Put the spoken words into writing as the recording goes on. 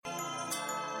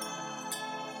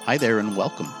Hi there and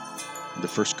welcome. The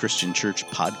First Christian Church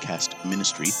podcast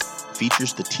ministry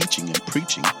features the teaching and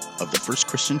preaching of the First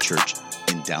Christian Church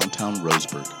in downtown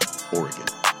Roseburg, Oregon.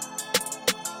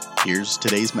 Here's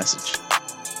today's message.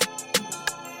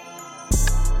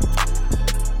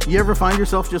 You ever find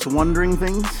yourself just wondering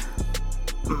things?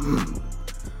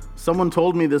 Someone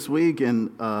told me this week, and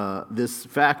this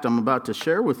fact I'm about to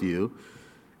share with you.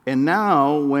 And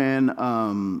now, when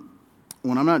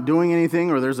I'm not doing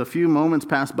anything, or there's a few moments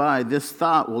pass by, this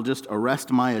thought will just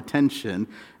arrest my attention.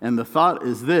 And the thought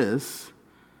is this: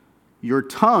 your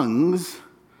tongues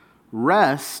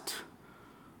rest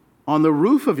on the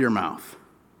roof of your mouth,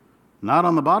 not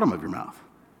on the bottom of your mouth.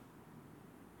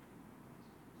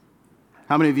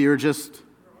 How many of you are just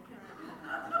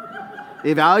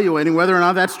evaluating whether or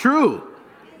not that's true?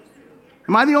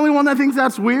 Am I the only one that thinks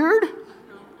that's weird?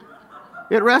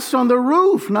 It rests on the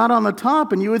roof, not on the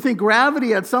top. And you would think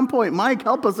gravity at some point, Mike,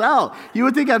 help us out. You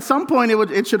would think at some point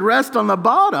it should rest on the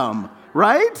bottom,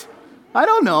 right? I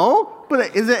don't know,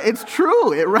 but it's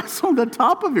true. It rests on the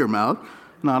top of your mouth,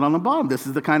 not on the bottom. This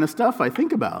is the kind of stuff I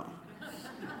think about.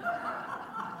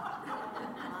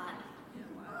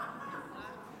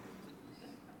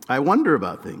 I wonder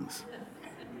about things.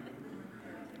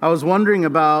 I was wondering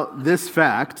about this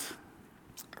fact.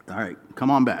 All right,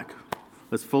 come on back.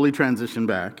 Let's fully transition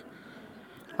back.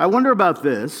 I wonder about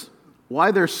this,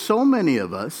 why there's so many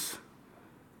of us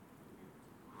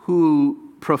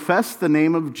who profess the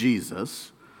name of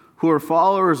Jesus, who are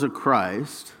followers of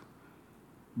Christ,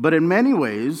 but in many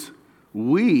ways,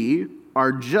 we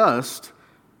are just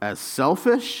as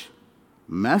selfish,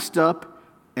 messed up,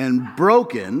 and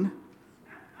broken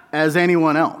as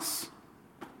anyone else.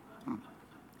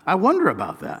 I wonder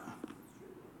about that.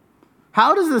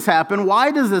 How does this happen?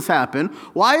 Why does this happen?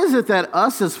 Why is it that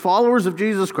us as followers of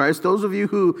Jesus Christ, those of you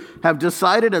who have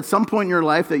decided at some point in your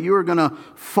life that you are going to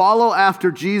follow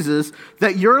after Jesus,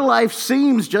 that your life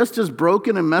seems just as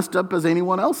broken and messed up as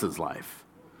anyone else's life?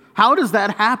 How does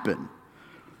that happen?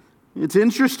 It's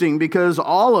interesting because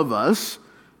all of us,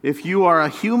 if you are a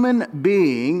human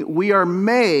being, we are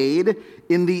made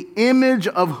in the image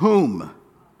of whom?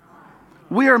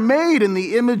 We are made in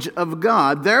the image of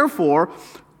God. Therefore,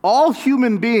 all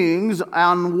human beings,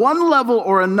 on one level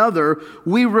or another,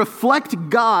 we reflect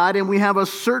God, and we have a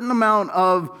certain amount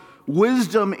of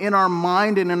wisdom in our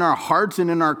mind and in our hearts and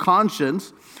in our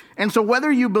conscience. And so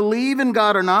whether you believe in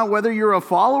God or not, whether you're a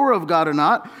follower of God or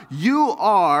not, you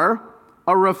are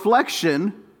a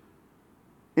reflection,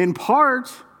 in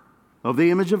part, of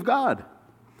the image of God.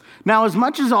 Now, as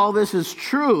much as all this is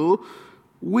true,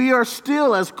 we are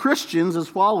still, as Christians, as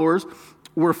followers,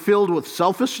 we're filled with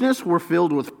selfishness, we're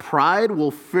filled with pride,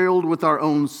 we're filled with our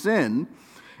own sin.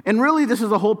 And really, this is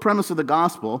the whole premise of the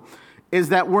gospel, is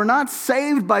that we're not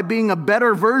saved by being a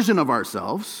better version of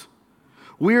ourselves.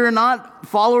 We are not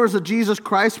followers of Jesus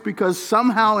Christ because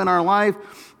somehow in our life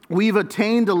we've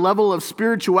attained a level of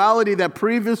spirituality that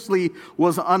previously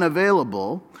was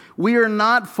unavailable. We are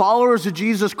not followers of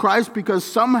Jesus Christ because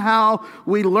somehow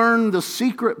we learned the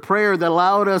secret prayer that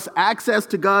allowed us access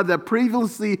to God that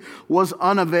previously was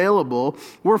unavailable.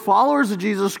 We're followers of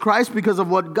Jesus Christ because of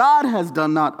what God has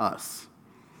done, not us.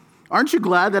 Aren't you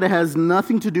glad that it has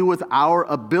nothing to do with our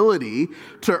ability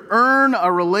to earn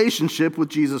a relationship with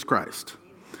Jesus Christ?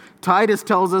 Titus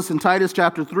tells us in Titus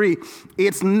chapter 3,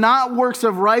 it's not works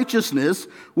of righteousness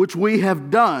which we have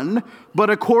done, but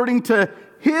according to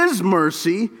His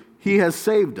mercy, He has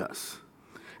saved us.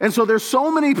 And so there's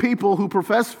so many people who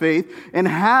profess faith and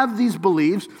have these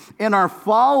beliefs and are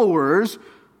followers,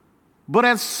 but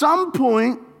at some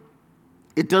point,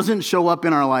 it doesn't show up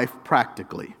in our life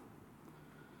practically.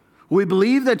 We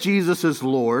believe that Jesus is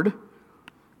Lord,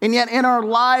 and yet in our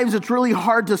lives, it's really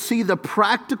hard to see the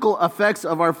practical effects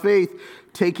of our faith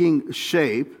taking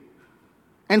shape.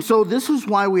 And so this is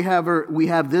why we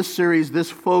have this series, this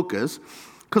focus,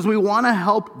 because we want to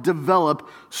help develop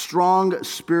strong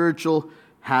spiritual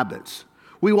habits.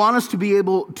 We want us to be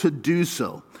able to do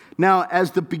so. Now,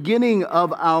 as the beginning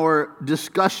of our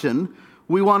discussion,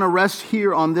 we want to rest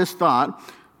here on this thought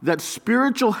that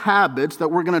spiritual habits that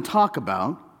we're going to talk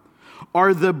about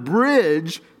are the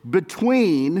bridge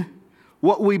between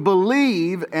what we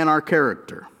believe and our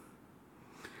character.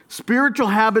 Spiritual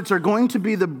habits are going to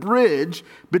be the bridge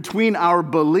between our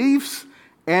beliefs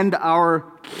and our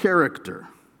character.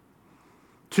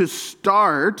 To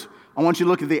start, I want you to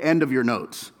look at the end of your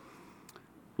notes.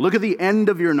 Look at the end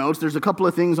of your notes. There's a couple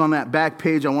of things on that back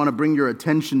page I want to bring your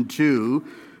attention to.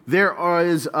 There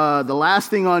is the last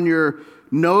thing on your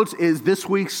notes is this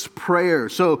week's prayer.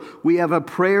 So we have a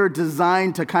prayer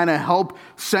designed to kind of help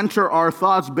center our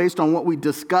thoughts based on what we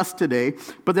discussed today.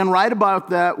 But then right about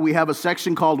that, we have a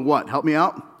section called what? Help me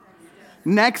out.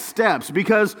 Next steps.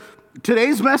 Because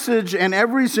today's message and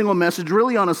every single message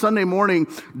really on a Sunday morning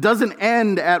doesn't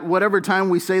end at whatever time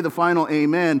we say the final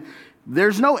amen.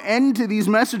 There's no end to these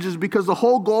messages because the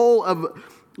whole goal of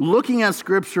looking at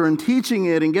Scripture and teaching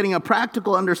it and getting a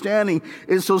practical understanding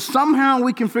is so somehow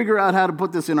we can figure out how to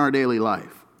put this in our daily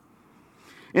life.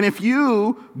 And if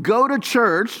you go to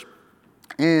church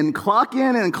and clock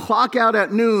in and clock out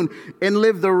at noon and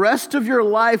live the rest of your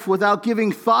life without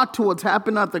giving thought to what's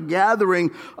happened at the gathering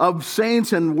of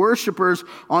saints and worshipers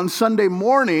on Sunday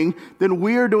morning, then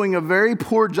we are doing a very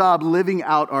poor job living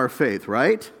out our faith,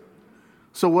 right?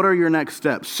 So what are your next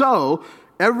steps? So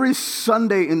every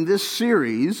Sunday in this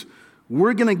series,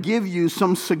 we're going to give you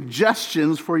some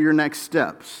suggestions for your next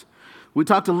steps. We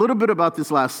talked a little bit about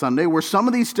this last Sunday, where some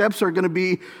of these steps are going to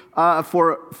be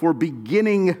for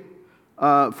beginning,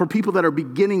 for people that are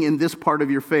beginning in this part of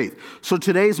your faith. So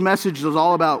today's message is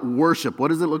all about worship. What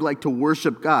does it look like to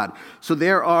worship God? So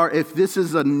if this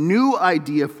is a new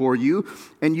idea for you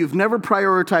and you've never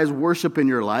prioritized worship in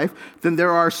your life, then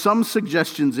there are some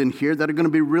suggestions in here that are going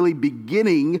to be really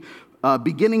beginning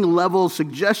level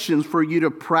suggestions for you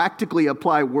to practically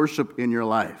apply worship in your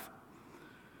life.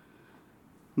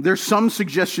 There's some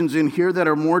suggestions in here that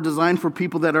are more designed for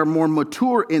people that are more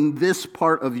mature in this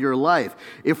part of your life.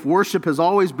 If worship has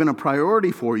always been a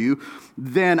priority for you,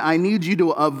 then I need you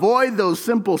to avoid those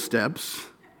simple steps,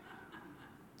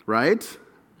 right?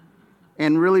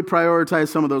 And really prioritize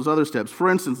some of those other steps. For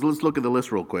instance, let's look at the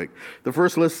list real quick. The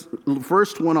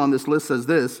first one on this list says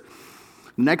this.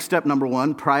 Next step, number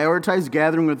 1, prioritize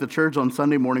gathering with the church on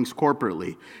Sunday mornings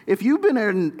corporately. If you've been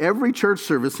in every church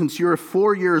service since you're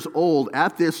 4 years old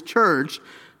at this church,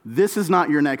 this is not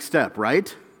your next step,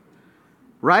 right?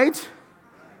 Right?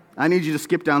 I need you to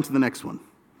skip down to the next one.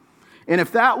 And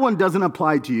if that one doesn't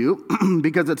apply to you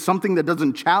because it's something that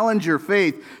doesn't challenge your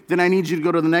faith, then I need you to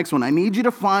go to the next one. I need you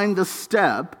to find the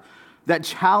step that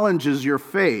challenges your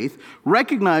faith,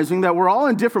 recognizing that we're all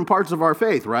in different parts of our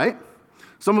faith, right?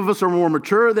 Some of us are more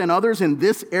mature than others in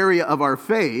this area of our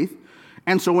faith.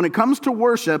 And so when it comes to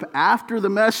worship, after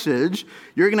the message,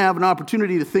 you're going to have an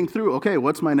opportunity to think through, okay,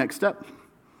 what's my next step?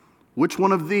 Which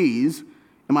one of these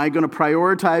am I going to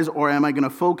prioritize or am I going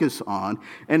to focus on?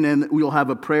 And then we'll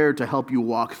have a prayer to help you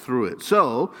walk through it.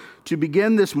 So to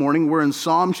begin this morning, we're in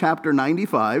Psalm chapter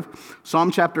 95.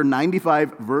 Psalm chapter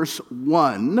 95, verse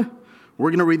 1. We're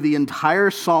going to read the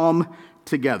entire psalm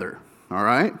together, all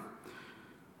right?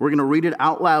 We're going to read it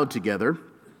out loud together.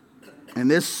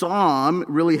 And this psalm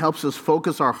really helps us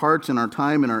focus our hearts and our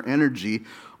time and our energy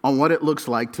on what it looks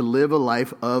like to live a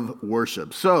life of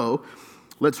worship. So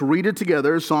let's read it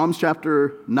together. Psalms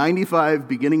chapter 95,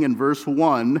 beginning in verse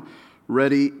 1.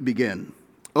 Ready, begin.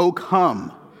 O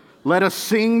come, let us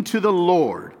sing to the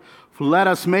Lord. Let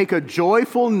us make a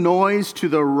joyful noise to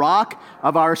the rock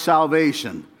of our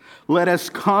salvation. Let us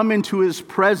come into his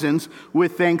presence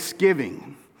with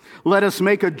thanksgiving. Let us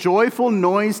make a joyful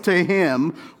noise to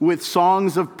him with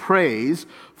songs of praise,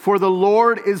 for the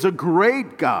Lord is a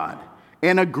great God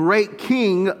and a great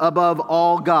King above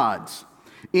all gods.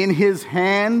 In his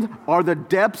hand are the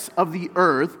depths of the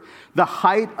earth, the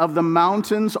height of the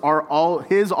mountains are all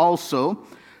his also.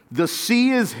 The sea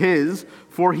is his,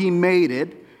 for he made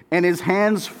it, and his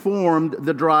hands formed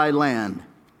the dry land.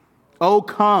 O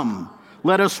come,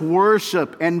 let us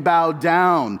worship and bow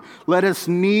down. Let us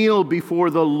kneel before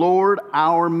the Lord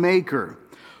our Maker.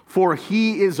 For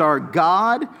he is our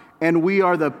God, and we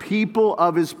are the people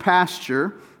of his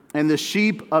pasture and the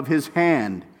sheep of his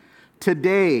hand.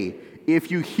 Today,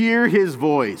 if you hear his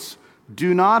voice,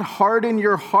 do not harden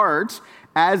your hearts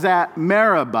as at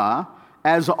Meribah,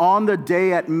 as on the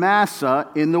day at Massah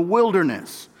in the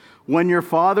wilderness, when your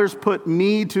fathers put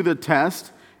me to the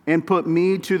test and put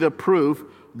me to the proof,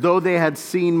 though they had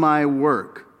seen my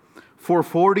work. For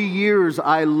 40 years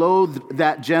I loathed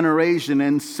that generation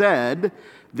and said,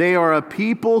 they are a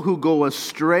people who go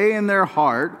astray in their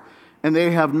heart, and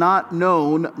they have not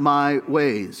known my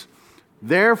ways.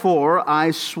 Therefore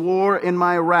I swore in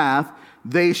my wrath,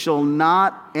 they shall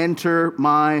not enter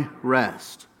my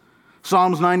rest.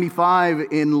 Psalms 95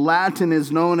 in Latin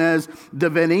is known as the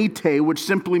Venite, which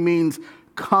simply means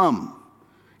come.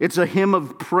 It's a hymn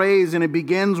of praise, and it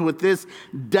begins with this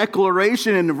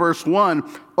declaration in verse 1.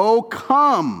 O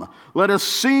come, let us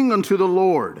sing unto the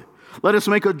Lord. Let us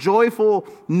make a joyful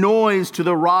noise to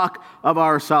the rock of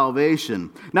our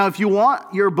salvation. Now, if you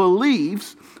want your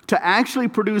beliefs to actually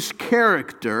produce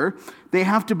character, they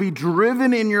have to be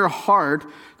driven in your heart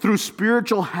through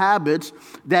spiritual habits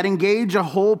that engage a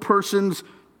whole person's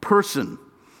person.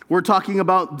 We're talking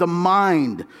about the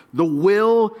mind, the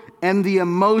will, and the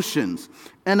emotions.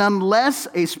 And unless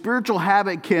a spiritual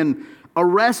habit can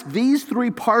arrest these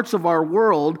three parts of our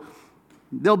world,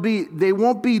 they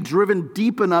won't be driven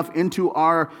deep enough into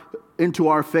our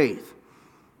faith.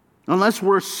 Unless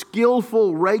we're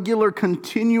skillful, regular,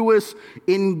 continuous,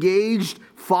 engaged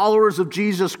followers of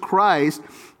Jesus Christ,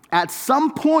 at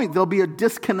some point there'll be a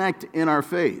disconnect in our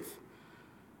faith.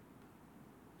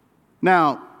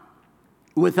 Now,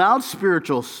 without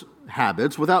spiritual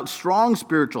habits, without strong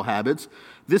spiritual habits,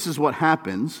 this is what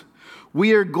happens.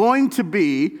 We are going to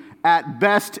be, at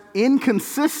best,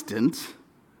 inconsistent,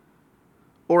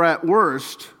 or at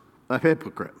worst, a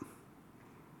hypocrite.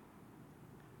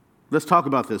 Let's talk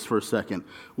about this for a second.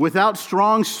 Without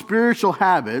strong spiritual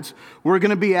habits, we're going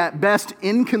to be at best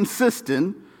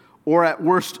inconsistent, or at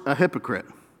worst, a hypocrite.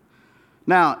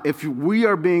 Now, if we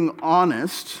are being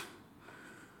honest,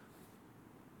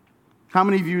 how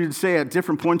many of you would say at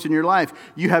different points in your life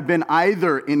you have been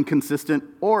either inconsistent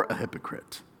or a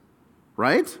hypocrite?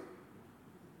 Right?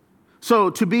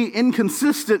 So to be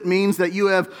inconsistent means that you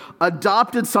have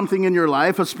adopted something in your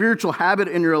life, a spiritual habit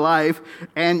in your life,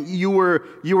 and you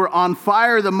were on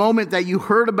fire the moment that you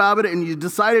heard about it and you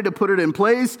decided to put it in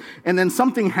place, and then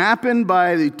something happened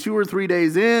by the 2 or 3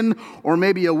 days in, or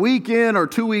maybe a week in, or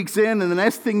 2 weeks in, and the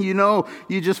next thing you know,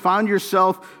 you just found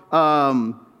yourself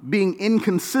being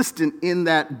inconsistent in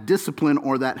that discipline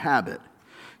or that habit.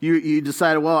 You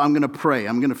decided, well, I'm going to pray.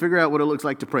 I'm going to figure out what it looks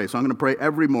like to pray. So I'm going to pray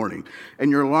every morning.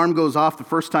 And your alarm goes off the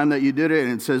first time that you did it,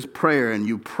 and it says prayer, and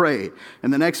you pray.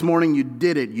 And the next morning you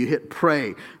did it, you hit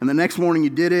pray. And the next morning you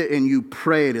did it, and you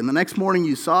prayed. And the next morning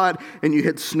you saw it, and you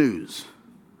hit snooze.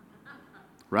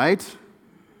 Right?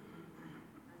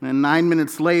 And 9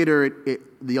 minutes later,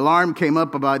 the alarm came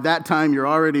up. About that time, you're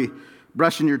already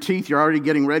brushing your teeth. You're already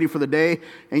getting ready for the day.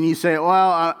 And you say,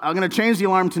 well, I'm going to change the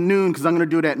alarm to noon because I'm going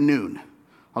to do it at noon.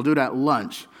 I'll do it at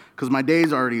lunch because my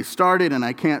day's already started and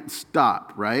I can't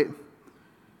stop, right?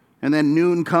 And then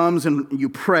noon comes and you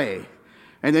pray.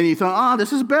 And then you thought,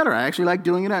 this is better. I actually like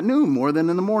doing it at noon more than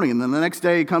in the morning. And then the next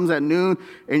day it comes at noon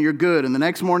and you're good. And the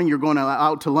next morning you're going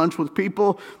out to lunch with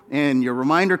people and your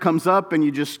reminder comes up and you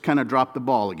just kind of drop the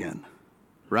ball again,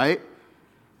 right?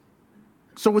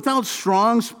 So without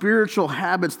strong spiritual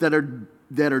habits that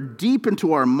are deep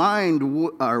into our mind,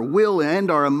 our will, and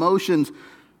our emotions,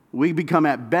 we become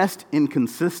at best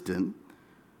inconsistent.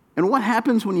 And what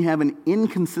happens when you have an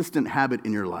inconsistent habit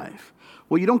in your life?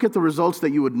 Well, you don't get the results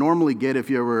that you would normally get if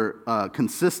you were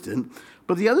consistent.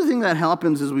 But the other thing that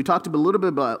happens is we talked a little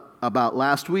bit about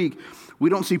last week. We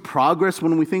don't see progress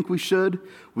when we think we should.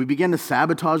 We begin to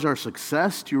sabotage our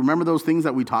success. Do you remember those things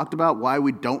that we talked about, why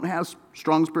we don't have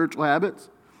strong spiritual habits?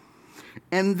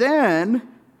 And then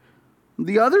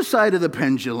the other side of the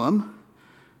pendulum,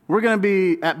 we're going to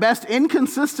be at best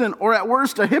inconsistent or at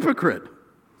worst a hypocrite.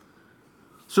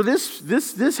 So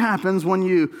this happens when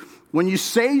you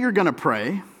say you're going to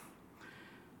pray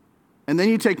and then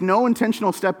you take no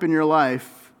intentional step in your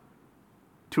life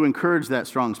to encourage that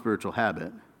strong spiritual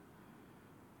habit.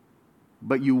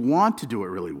 But you want to do it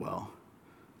really well.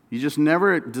 You just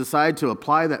never decide to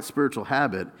apply that spiritual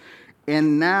habit.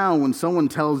 And now when someone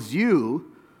tells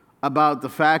you about the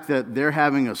fact that they're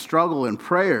having a struggle in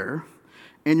prayer,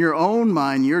 in your own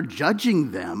mind, you're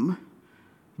judging them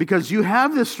because you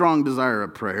have this strong desire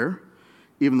of prayer,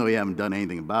 even though you haven't done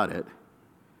anything about it.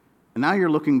 And now you're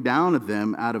looking down at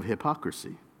them out of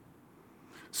hypocrisy.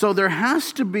 So there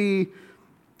has to be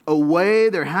a way,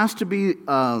 there has to be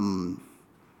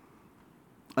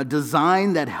a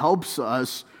design that helps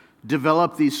us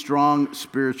develop these strong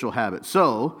spiritual habits.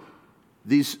 So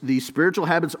these spiritual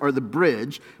habits are the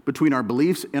bridge between our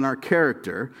beliefs and our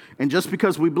character. And just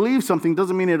because we believe something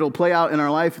doesn't mean it'll play out in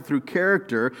our life through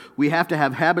character. We have to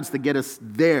have habits that get us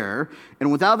there.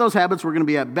 And without those habits, we're going to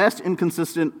be at best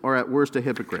inconsistent or at worst a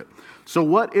hypocrite. So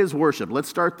what is worship? Let's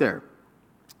start there.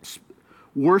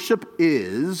 Worship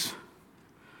is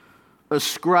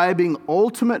ascribing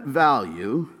ultimate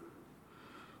value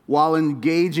while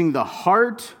engaging the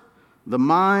heart, the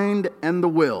mind, and the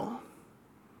will.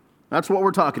 That's what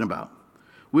we're talking about.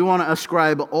 We want to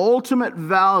ascribe ultimate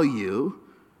value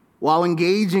while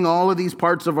engaging all of these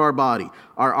parts of our body,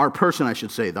 our person, I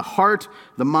should say, the heart,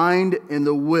 the mind, and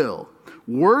the will.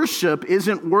 Worship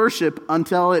isn't worship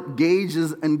until it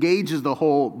engages the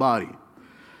whole body.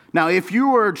 Now, if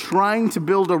you are trying to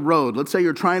build a road, let's say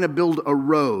you're trying to build a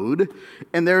road,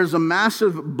 and there's a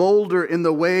massive boulder in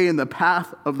the way in the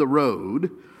path of the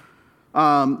road,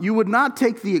 you would not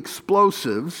take the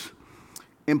explosives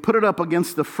and put it up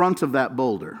against the front of that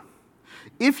boulder.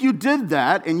 If you did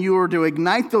that and you were to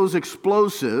ignite those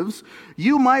explosives,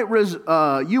 you might remove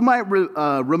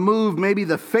maybe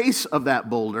the face of that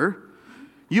boulder.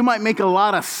 You might make a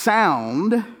lot of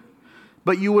sound,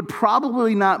 but you would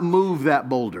probably not move that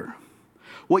boulder.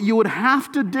 What you would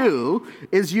have to do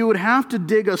is you would have to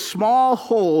dig a small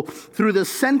hole through the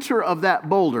center of that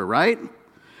boulder, right?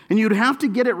 And you'd have to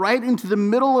get it right into the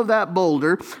middle of that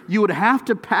boulder. You would have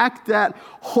to pack that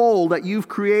hole that you've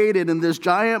created in this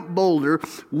giant boulder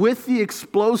with the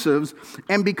explosives.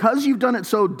 And because you've done it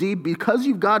so deep, because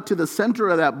you've got to the center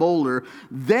of that boulder,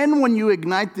 then when you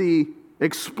ignite the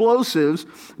explosives,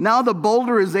 now the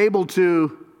boulder is able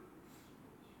to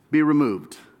be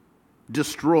removed,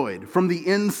 destroyed from the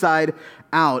inside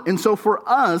out. And so for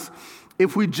us,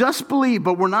 if we just believe,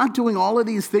 but we're not doing all of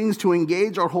these things to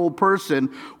engage our whole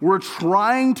person, we're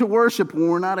trying to worship when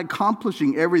we're not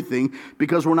accomplishing everything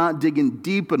because we're not digging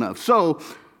deep enough. So,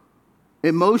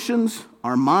 emotions,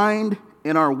 our mind,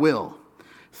 and our will.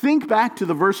 Think back to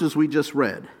the verses we just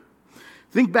read.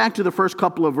 Think back to the first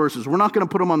couple of verses. We're not going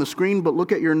to put them on the screen, but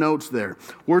look at your notes there.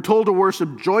 We're told to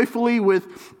worship joyfully with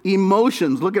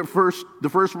emotions. Look at the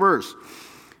first verse.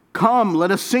 Come,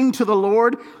 let us sing to the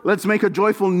Lord. Let's make a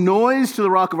joyful noise to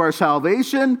the rock of our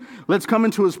salvation. Let's come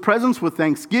into his presence with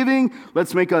thanksgiving.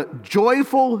 Let's make a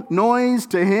joyful noise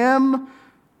to him.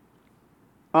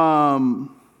 Now,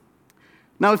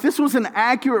 if this was an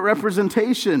accurate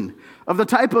representation of the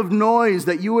type of noise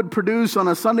that you would produce on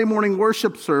a Sunday morning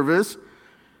worship service,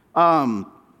 what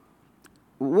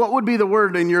would be the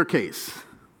word in your case?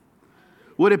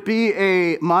 Would it be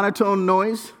a monotone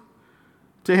noise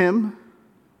to him?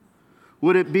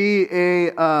 Would it be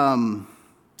a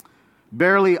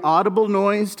barely audible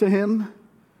noise to him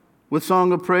with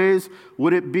song of praise?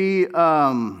 Would it be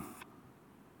an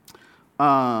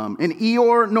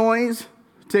Eeyore noise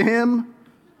to him?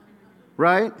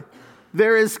 Right?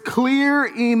 There is clear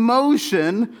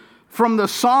emotion from the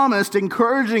psalmist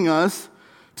encouraging us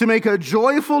to make a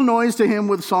joyful noise to him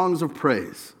with songs of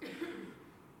praise.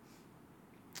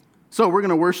 So we're going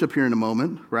to worship here in a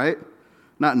moment, right?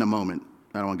 Not in a moment.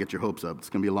 I don't want to get your hopes up. It's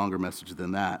going to be a longer message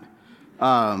than that.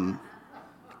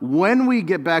 When we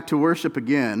get back to worship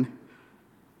again,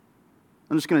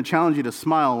 I'm just going to challenge you to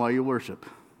smile while you worship.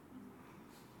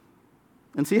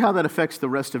 And see how that affects the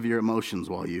rest of your emotions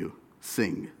while you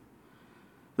sing.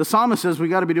 The psalmist says we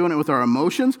got to be doing it with our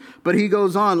emotions, but he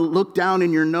goes on, look down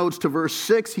in your notes to verse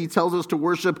 6. He tells us to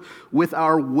worship with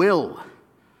our will,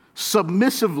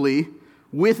 submissively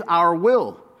with our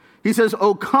will. He says,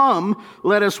 oh, come,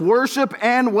 let us worship,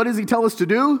 and what does he tell us to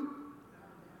do?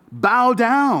 Bow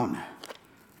down.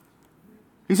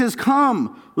 He says,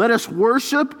 come, let us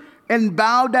worship and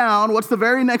bow down. What's the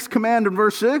very next command in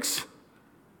verse 6?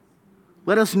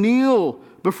 Let us kneel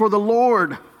before the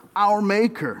Lord, our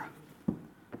Maker.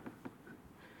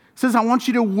 It says, I want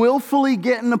you to willfully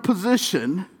get in a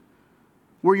position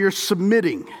where you're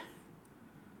submitting.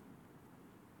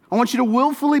 I want you to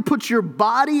willfully put your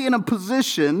body in a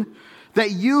position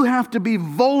that you have to be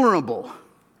vulnerable,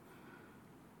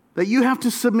 that you have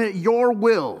to submit your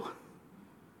will.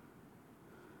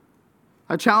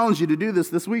 I challenge you to do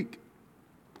this week,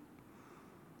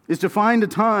 is to find a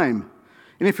time,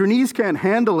 and if your knees can't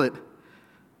handle it,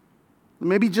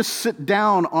 maybe just sit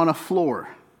down on a floor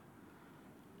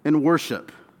and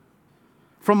worship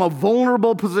from a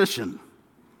vulnerable position.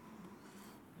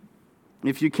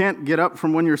 If you can't get up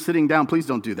from when you're sitting down, please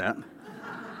don't do that. In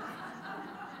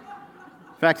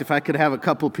fact, if I could have a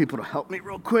couple people to help me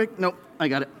real quick. Nope, I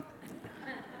got it.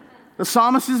 The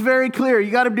psalmist is very clear.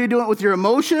 You got to be doing it with your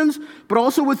emotions, but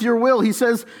also with your will. He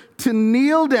says to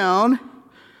kneel down,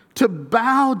 to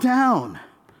bow down.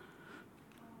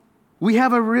 We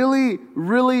have a really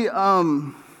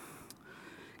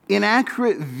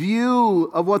inaccurate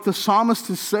view of what the psalmist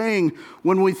is saying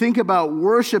when we think about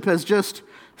worship as just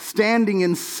standing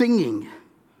and singing.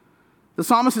 The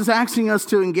psalmist is asking us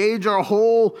to engage our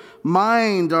whole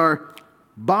mind, our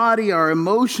body, our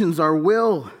emotions, our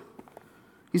will.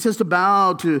 He says to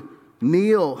bow, to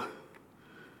kneel.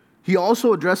 He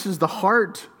also addresses the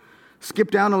heart. Skip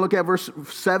down and look at verse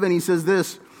 7. He says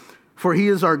this, for he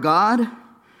is our God,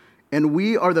 and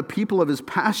we are the people of his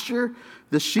pasture,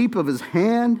 the sheep of his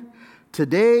hand.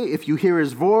 Today, if you hear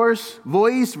his voice,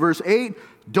 verse 8,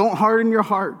 don't harden your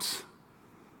hearts.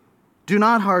 Do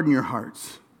not harden your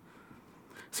hearts.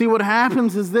 See, what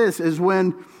happens is this, is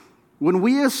when when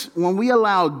we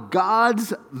allow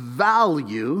God's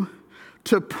value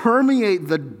to permeate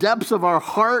the depths of our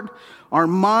heart, our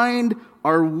mind,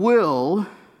 our will,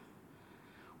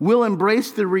 we'll embrace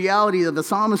the reality that the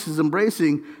psalmist is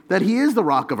embracing, that he is the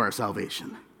rock of our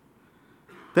salvation,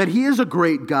 that he is a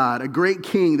great God, a great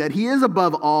king, that he is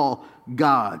above all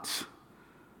gods,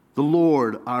 the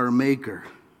Lord, our maker.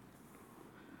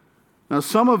 Now,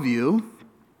 some of you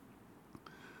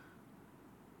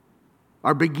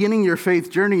are beginning your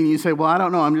faith journey and you say, well, I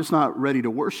don't know, I'm just not ready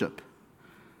to worship.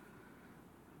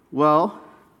 Well,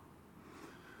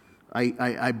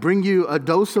 I bring you a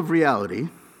dose of reality.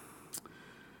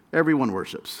 Everyone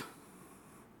worships.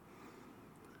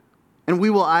 And we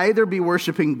will either be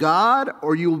worshiping God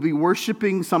or you will be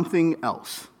worshiping something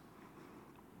else.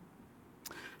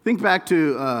 Think back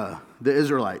to the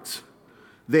Israelites.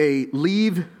 They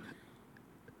leave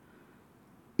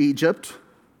Egypt.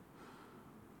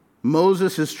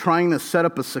 Moses is trying to set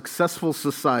up a successful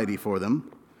society for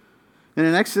them. And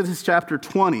in Exodus chapter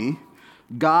 20,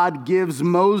 God gives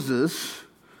Moses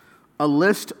a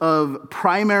list of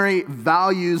primary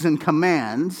values and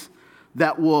commands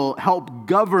that will help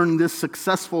govern this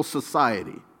successful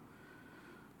society.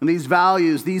 And these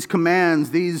values, these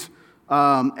commands, these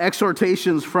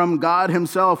exhortations from God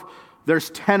himself,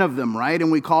 there's 10 of them, right?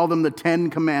 And we call them the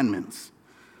 10 Commandments.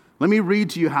 Let me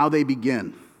read to you how they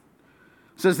begin.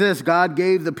 It says this: God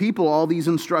gave the people all these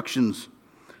instructions.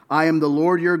 I am the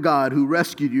Lord your God who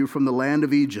rescued you from the land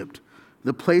of Egypt,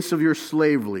 the place of your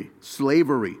slavery.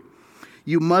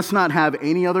 You must not have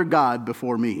any other God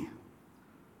before me.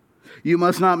 You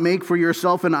must not make for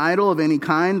yourself an idol of any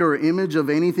kind or image of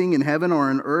anything in heaven or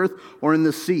on earth or in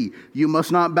the sea. You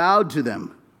must not bow to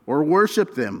them or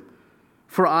worship them.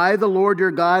 For I, the Lord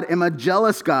your God, am a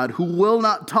jealous God who will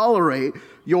not tolerate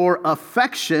your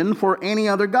affection for any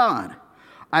other God.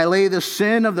 I lay the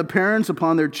sin of the parents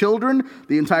upon their children.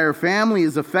 The entire family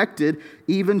is affected,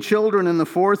 even children in the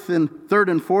third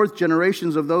and fourth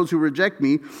generations of those who reject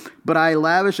me. But I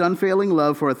lavish unfailing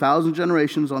love for 1,000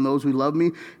 generations on those who love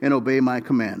me and obey my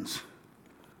commands.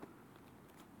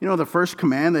 You know, the first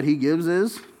command that he gives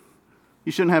is,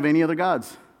 you shouldn't have any other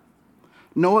gods.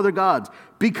 No other gods.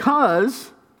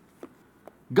 Because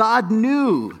God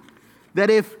knew that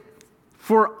if,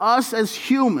 for us as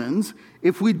humans,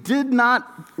 if we did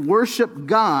not worship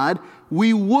God,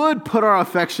 we would put our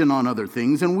affection on other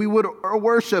things and we would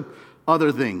worship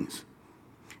other things.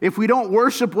 If we don't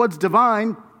worship what's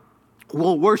divine,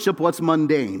 we'll worship what's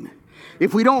mundane.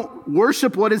 If we don't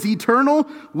worship what is eternal,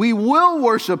 we will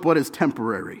worship what is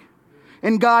temporary.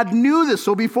 And God knew this.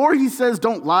 So before he says,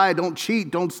 don't lie, don't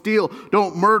cheat, don't steal,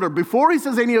 don't murder, before he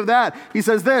says any of that, he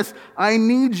says this: I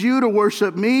need you to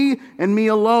worship me and me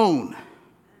alone.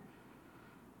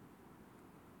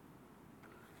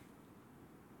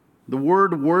 The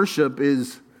word worship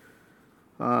is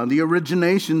the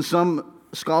origination, some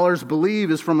scholars believe,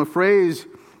 is from a phrase,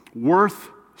 worth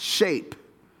shape.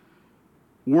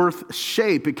 Worth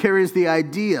shape. It carries the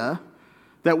idea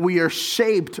that we are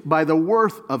shaped by the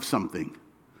worth of something.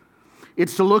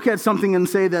 It's to look at something and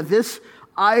say that this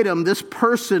item, this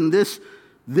person, this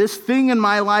thing in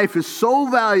my life is so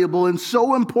valuable and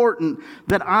so important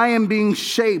that I am being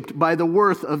shaped by the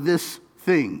worth of this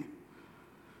thing.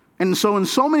 And so in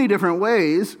so many different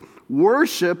ways,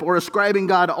 worship or ascribing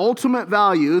God ultimate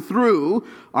value through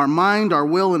our mind, our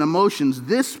will, and emotions,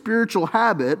 this spiritual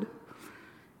habit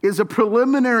is a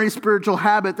preliminary spiritual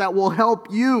habit that will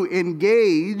help you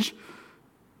engage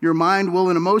your mind, will,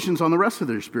 and emotions on the rest of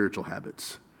their spiritual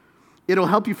habits. It'll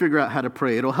help you figure out how to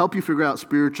pray. It'll help you figure out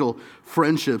spiritual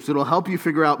friendships. It'll help you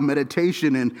figure out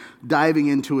meditation and diving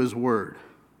into his word.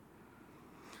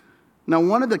 Now,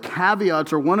 one of the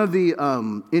caveats or one of the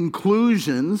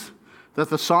inclusions that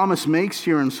the psalmist makes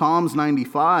here in Psalms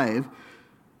 95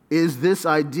 is this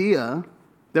idea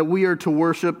that we are to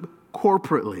worship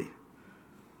corporately.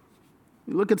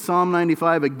 You look at Psalm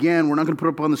 95 again. We're not going to put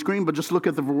it up on the screen, but just look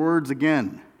at the words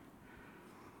again.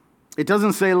 It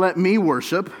doesn't say, let me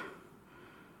worship.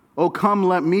 Oh, come,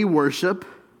 let me worship.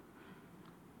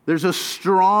 There's a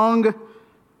strong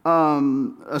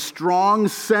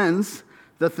sense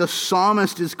that the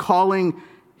psalmist is calling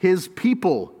his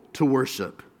people to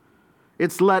worship.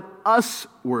 It's let us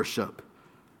worship.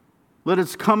 Let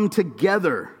us come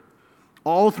together.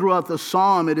 All throughout the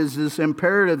psalm, it is this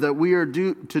imperative that we are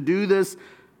to do this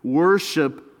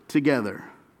worship together.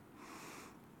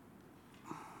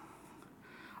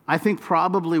 I think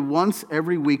probably once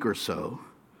every week or so,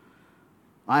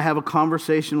 I have a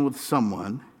conversation with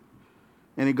someone,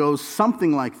 and it goes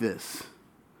something like this.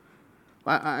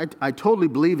 I totally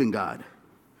believe in God.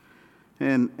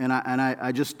 and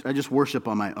I just worship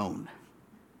on my own.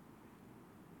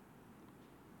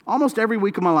 Almost every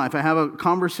week of my life, I have a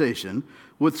conversation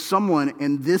with someone,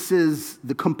 and this is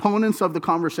the components of the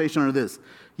conversation are this.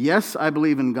 Yes, I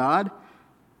believe in God.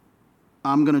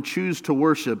 I'm going to choose to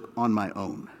worship on my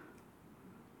own.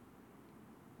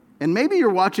 And maybe you're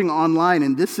watching online,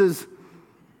 and this is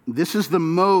the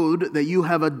mode that you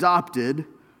have adopted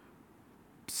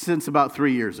since about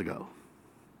 3 years ago.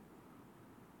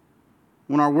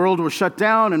 When our world was shut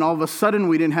down and all of a sudden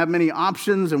we didn't have many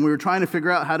options and we were trying to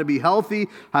figure out how to be healthy,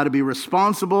 how to be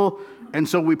responsible. And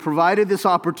so we provided this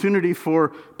opportunity for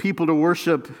people to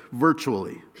worship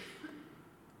virtually.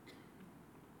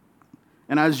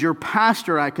 And as your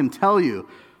pastor, I can tell you,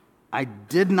 I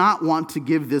did not want to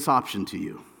give this option to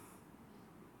you.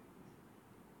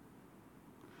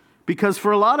 Because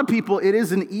for a lot of people, it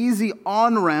is an easy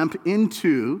on-ramp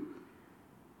into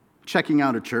checking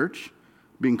out a church,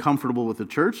 being comfortable with the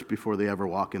church before they ever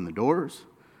walk in the doors.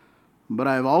 But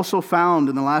I've also found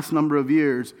in the last number of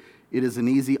years, it is an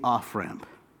easy off-ramp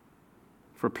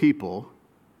for people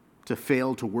to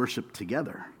fail to worship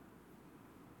together.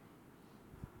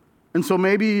 And so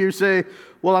maybe you say,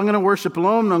 well, I'm going to worship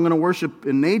alone, I'm going to worship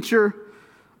in nature.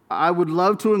 I would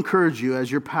love to encourage you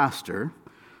as your pastor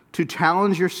to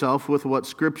challenge yourself with what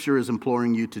Scripture is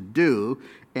imploring you to do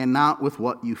and not with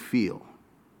what you feel.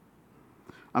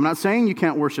 I'm not saying you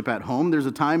can't worship at home. There's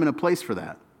a time and a place for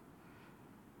that.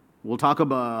 We'll talk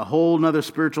about a whole nother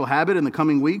spiritual habit in the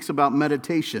coming weeks about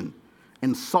meditation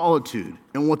and solitude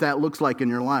and what that looks like in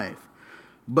your life.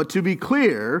 But to be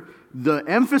clear, the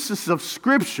emphasis of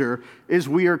Scripture is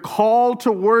we are called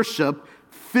to worship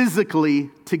physically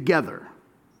together.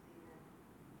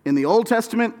 In the Old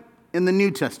Testament, in the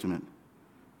New Testament,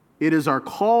 it is our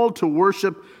call to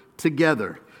worship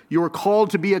together. You are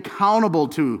called to be accountable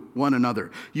to one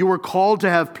another. You are called to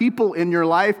have people in your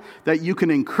life that you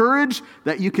can encourage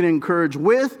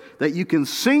with, that you can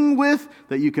sing with,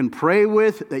 that you can pray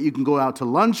with, that you can go out to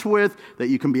lunch with, that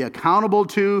you can be accountable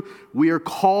to. We are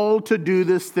called to do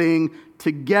this thing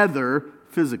together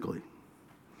physically.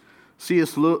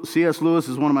 C.S. Lewis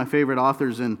is one of my favorite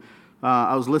authors, and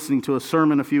I was listening to a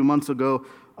sermon a few months ago.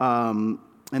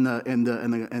 And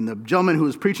the gentleman who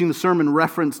was preaching the sermon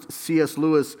referenced C.S.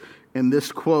 Lewis in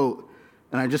this quote,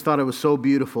 and I just thought it was so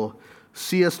beautiful.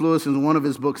 C.S. Lewis, in one of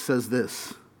his books, says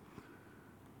this: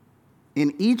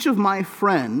 "In each of my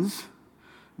friends,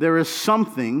 there is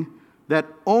something that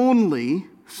only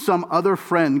some other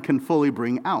friend can fully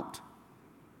bring out."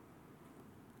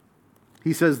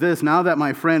 He says this: "Now that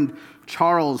my friend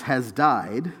Charles has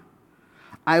died,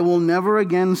 I will never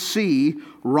again see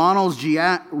Ronald's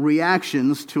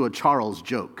reactions to a Charles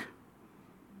joke.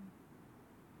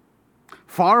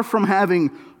 Far from having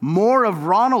more of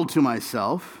Ronald to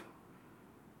myself,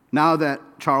 now that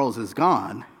Charles is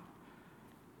gone,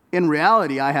 in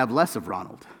reality, I have less of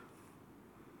Ronald.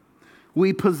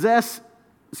 We possess,"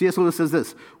 C.S. Lewis says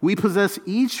this, "we possess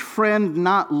each friend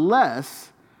not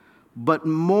less, but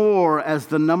more as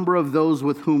the number of those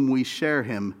with whom we share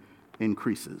him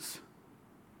increases."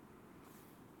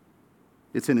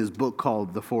 It's in his book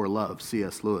called The Four Loves,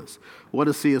 C.S. Lewis. What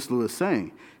is C.S. Lewis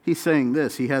saying? He's saying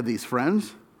this. He had these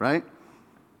friends, right?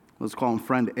 Let's call them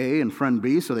friend A and friend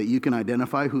B so that you can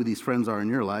identify who these friends are in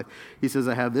your life. He says,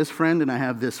 I have this friend and I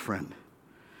have this friend.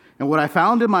 And what I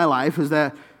found in my life is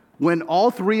that when all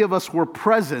three of us were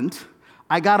present,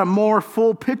 I got a more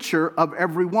full picture of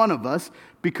every one of us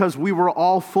because we were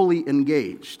all fully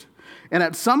engaged. And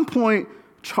at some point,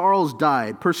 Charles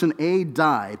died. Person A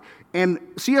died. And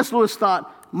C.S. Lewis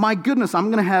thought, my goodness,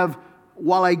 I'm going to have,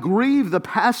 while I grieve the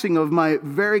passing of my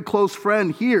very close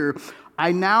friend here,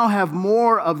 I now have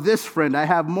more of this friend. I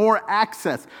have more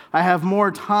access. I have more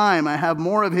time. I have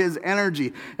more of his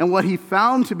energy. And what he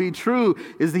found to be true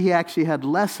is that he actually had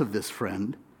less of this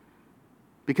friend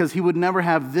because he would never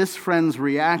have this friend's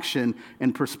reaction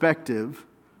and perspective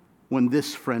when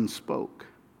this friend spoke.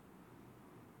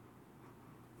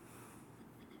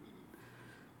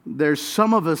 There's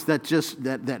some of us that just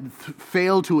that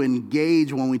fail to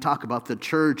engage when we talk about the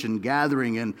church and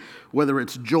gathering, and whether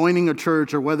it's joining a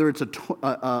church or whether it's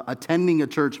attending a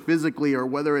church physically or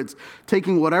whether it's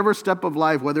taking whatever step of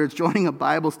life, whether it's joining a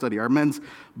Bible study. Our men's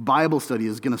Bible study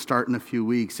is going to start in a few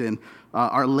weeks, and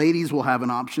our ladies will have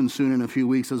an option soon in a few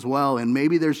weeks as well. And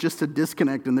maybe there's just a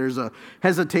disconnect and there's a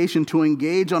hesitation to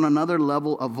engage on another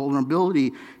level of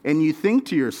vulnerability, and you think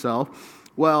to yourself,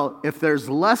 well, if there's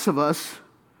less of us,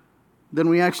 then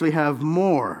we actually have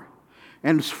more.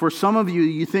 And for some of you,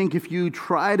 you think if you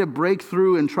try to break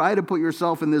through and try to put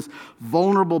yourself in this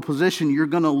vulnerable position, you're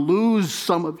going to lose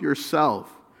some of yourself.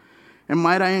 And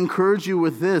might I encourage you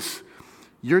with this?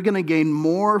 You're going to gain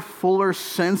more fuller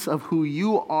sense of who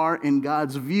you are in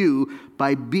God's view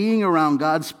by being around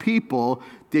God's people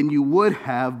than you would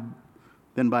have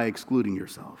than by excluding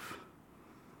yourself.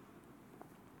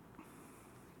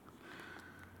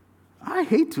 I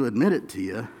hate to admit it to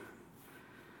you,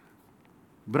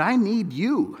 but I need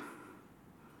you.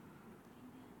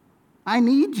 I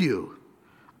need you.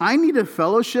 I need a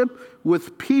fellowship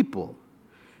with people.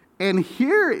 And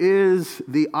here is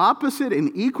the opposite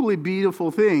and equally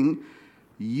beautiful thing.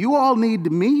 You all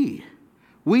need me.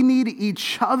 We need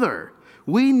each other.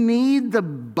 We need the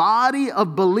body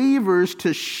of believers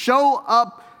to show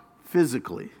up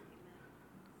physically.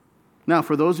 Now,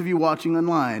 for those of you watching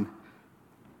online,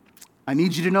 I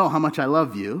need you to know how much I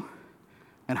love you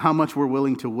and how much we're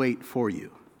willing to wait for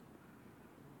you.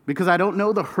 Because I don't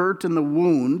know the hurt and the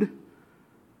wound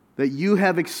that you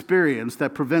have experienced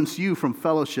that prevents you from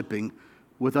fellowshipping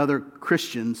with other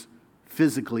Christians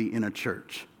physically in a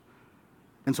church.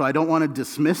 And so I don't want to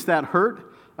dismiss that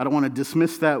hurt. I don't want to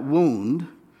dismiss that wound.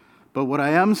 But what I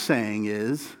am saying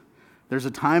is there's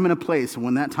a time and a place. And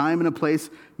when that time and a place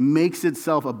makes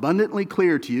itself abundantly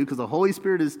clear to you, because the Holy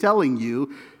Spirit is telling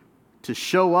you to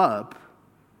show up,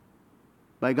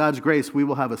 by God's grace, we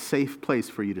will have a safe place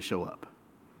for you to show up.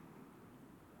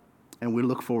 And we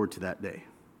look forward to that day.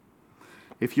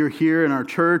 If you're here in our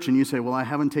church and you say, well, I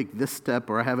haven't taken this step,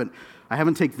 or I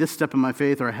haven't taken this step in my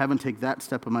faith, or I haven't taken that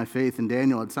step in my faith, and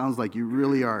Daniel, it sounds like you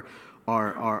really are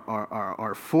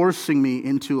forcing me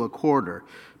into a corner.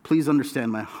 Please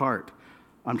understand my heart.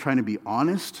 I'm trying to be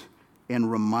honest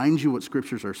and remind you what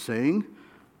scriptures are saying,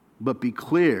 but be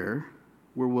clear,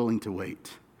 we're willing to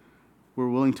wait. We're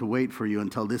willing to wait for you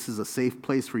until this is a safe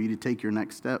place for you to take your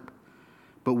next step.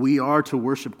 But we are to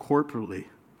worship corporately.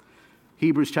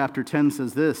 Hebrews chapter 10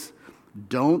 says this,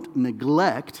 don't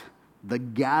neglect the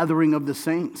gathering of the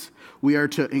saints. We are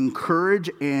to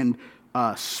encourage and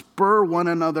spur one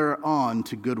another on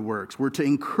to good works. We're to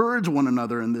encourage one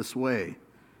another in this way.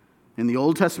 In the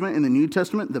Old Testament, in the New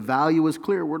Testament, the value is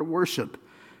clear. We're to worship.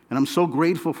 And I'm so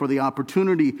grateful for the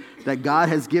opportunity that God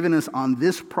has given us on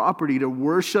this property to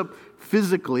worship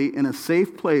physically in a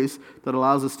safe place that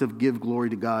allows us to give glory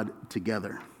to God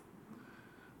together.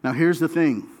 Now, here's the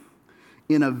thing.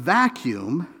 In a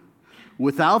vacuum,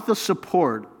 without the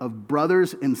support of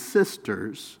brothers and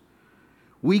sisters,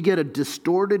 we get a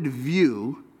distorted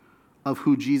view of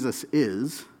who Jesus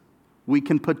is. We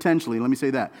can potentially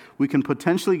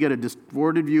get a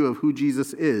distorted view of who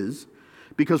Jesus is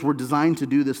because we're designed to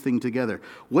do this thing together.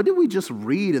 What did we just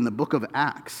read in the book of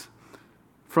Acts?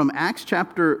 From Acts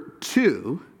chapter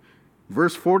 2,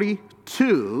 verse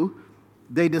 42,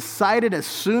 they decided as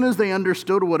soon as they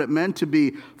understood what it meant to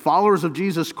be followers of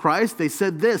Jesus Christ, they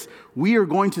said this, we are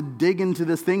going to dig into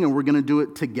this thing and we're going to do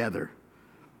it together.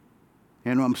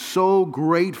 And I'm so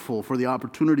grateful for the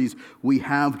opportunities we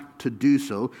have to do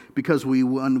so, because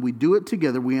when we do it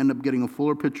together, we end up getting a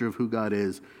fuller picture of who God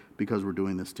is because we're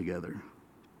doing this together.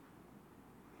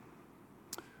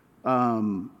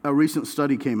 A recent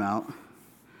study came out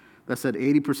that said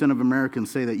 80% of Americans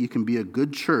say that you can be a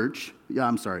good church.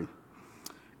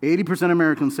 80% of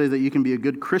Americans say that you can be a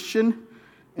good Christian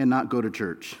and not go to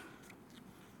church.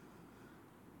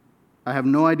 I have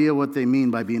no idea what they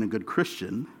mean by being a good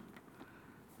Christian,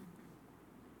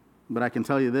 but I can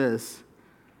tell you this.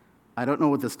 I don't know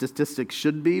what the statistics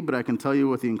should be, but I can tell you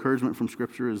what the encouragement from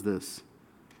Scripture is this.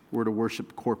 We're to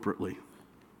worship corporately.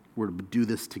 We're to do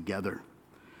this together.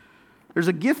 There's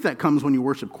a gift that comes when you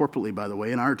worship corporately, by the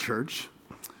way, in our church.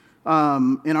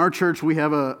 In our church, we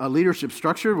have a leadership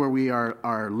structure where we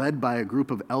are led by a group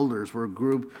of elders. We're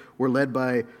led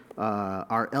by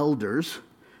our elders.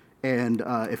 And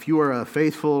if you are a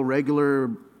faithful,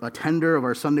 regular attender of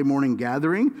our Sunday morning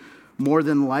gathering, more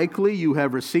than likely you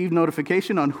have received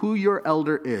notification on who your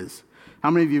elder is.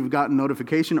 How many of you have gotten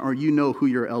notification or you know who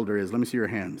your elder is? Let me see your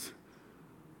hands.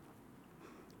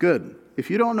 Good. If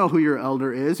you don't know who your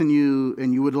elder is and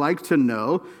you would like to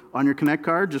know, on your Connect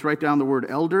card, just write down the word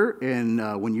elder,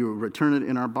 and when you return it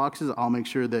in our boxes, I'll make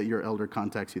sure that your elder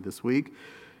contacts you this week.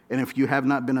 And if you have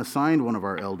not been assigned one of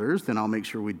our elders, then I'll make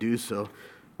sure we do so.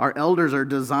 Our elders are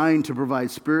designed to provide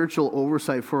spiritual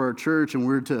oversight for our church, and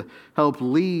we're to help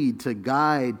lead, to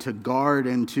guide, to guard,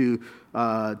 and to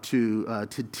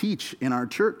teach in our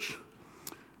church.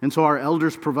 And so our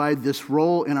elders provide this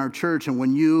role in our church, and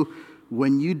when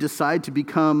you decide to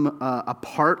become a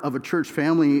part of a church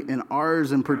family, and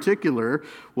ours in particular,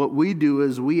 what we do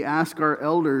is we ask our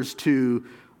elders to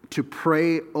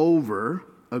pray over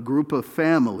a group of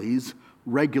families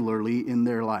regularly in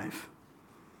their life.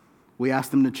 We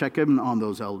ask them to check in on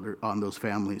those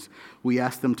families. We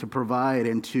ask them to provide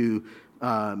and to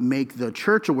make the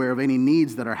church aware of any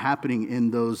needs that are happening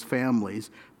in those families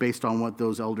based on what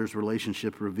those elders'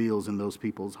 relationship reveals in those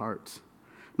people's hearts.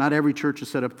 Not every church is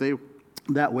set up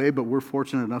that way, but we're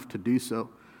fortunate enough to do so.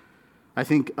 I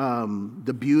think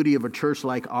the beauty of a church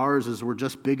like ours is we're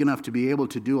just big enough to be able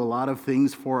to do a lot of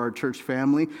things for our church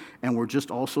family, and we're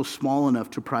just also small enough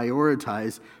to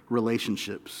prioritize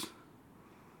relationships.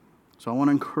 So I want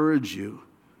to encourage you,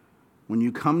 when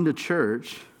you come to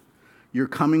church, you're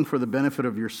coming for the benefit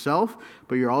of yourself,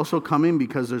 but you're also coming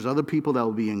because there's other people that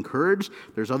will be encouraged.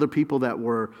 There's other people that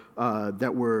we're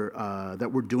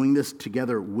doing this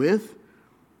together with.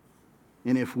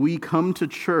 And if we come to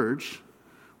church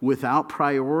without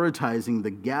prioritizing the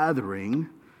gathering,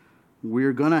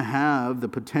 we're going to have the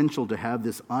potential to have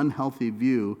this unhealthy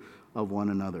view of one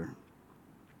another.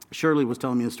 Shirley was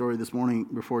telling me a story this morning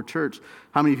before church.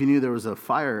 How many of you knew there was a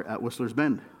fire at Whistler's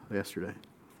Bend yesterday?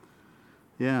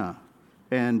 Yeah.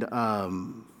 And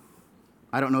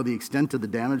I don't know the extent of the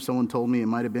damage. Someone told me it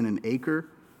might have been an acre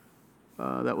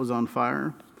that was on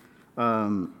fire.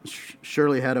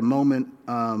 Shirley had a moment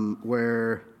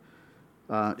where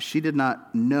she did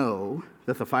not know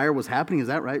that the fire was happening. Is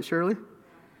that right, Shirley?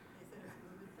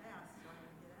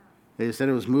 They said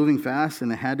it was moving fast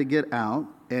and it had to get out.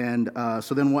 And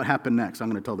so then what happened next? I'm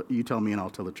going to you tell me and I'll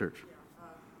tell the church.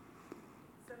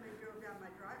 Somebody drove down my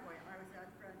driveway. I was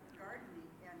out front gardening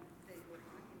and they were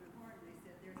honking the horn. They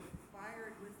said there's a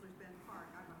fire at Whistler's Bend Park.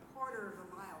 I'm a quarter of a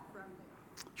mile from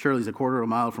there. Shirley's a quarter of a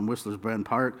mile from Whistler's Bend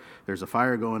Park. There's a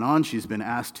fire going on. She's been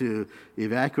asked to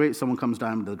evacuate. Someone comes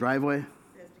down to the driveway.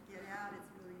 Says to get out. It's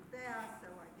moving fast.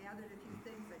 So I gathered a few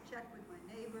things. I checked with my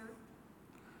neighbor.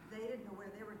 They didn't know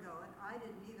where they were going. I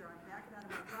didn't either. I'm backing out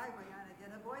of my driveway and I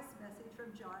get a voice message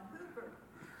from John Hooper.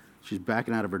 She's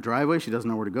backing out of her driveway. She doesn't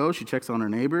know where to go. She checks on her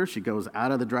neighbor. She goes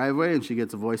out of the driveway and she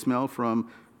gets a voicemail from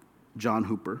John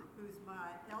Hooper. Who's my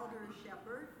elder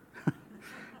shepherd.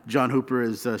 John Hooper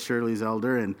is Shirley's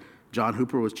elder, and John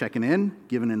Hooper was checking in,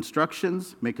 giving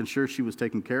instructions, making sure she was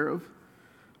taken care of.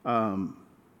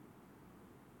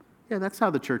 Yeah, that's how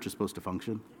the church is supposed to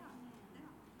function.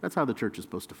 That's how the church is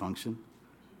supposed to function.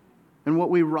 And what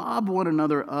we rob one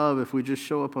another of if we just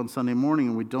show up on Sunday morning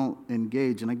and we don't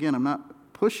engage, and again, I'm not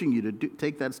pushing you to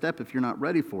take that step if you're not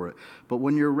ready for it, but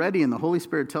when you're ready and the Holy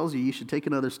Spirit tells you should take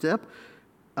another step,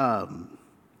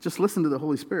 just listen to the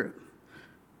Holy Spirit.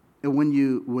 And when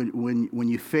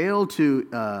you fail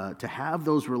to have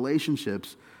those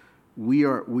relationships, we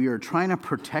are trying to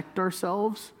protect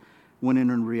ourselves when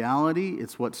in reality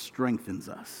it's what strengthens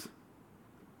us.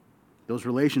 Those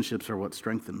relationships are what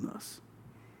strengthen us.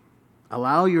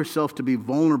 Allow yourself to be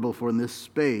vulnerable for in this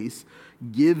space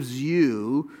gives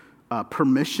you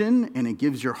permission, and it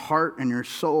gives your heart and your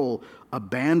soul a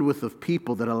bandwidth of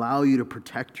people that allow you to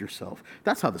protect yourself.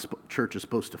 That's how the church is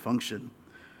supposed to function.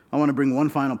 I want to bring one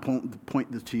final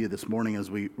point to you this morning as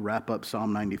we wrap up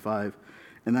Psalm 95,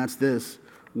 and that's this.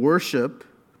 Worship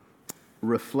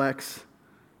reflects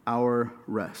our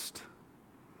rest.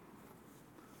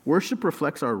 Worship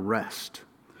reflects our rest.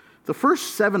 The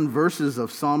first 7 verses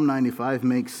of Psalm 95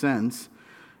 make sense,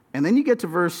 and then you get to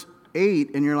verse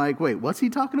 8, and you're like, wait, what's he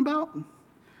talking about?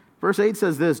 Verse 8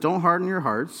 says this, don't harden your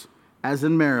hearts, as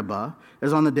in Meribah,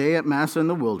 as on the day at Massa in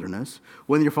the wilderness,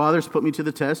 when your fathers put me to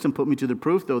the test and put me to the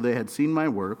proof, though they had seen my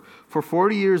work. For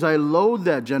 40 years I loathed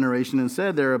that generation and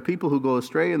said, there are people who go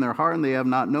astray in their heart, and they have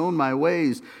not known my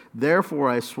ways. Therefore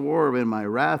I swore in my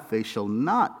wrath, they shall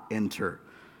not enter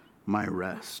my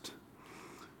rest.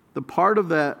 The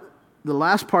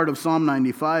last part of Psalm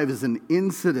 95 is an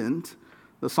incident.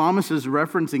 The psalmist is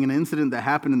referencing an incident that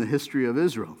happened in the history of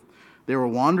Israel. They were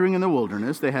wandering in the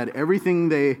wilderness. They had everything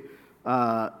they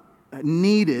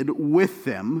needed with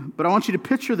them. But I want you to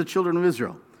picture the children of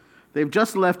Israel. They've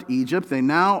just left Egypt. They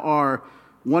now are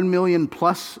 1 million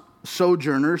plus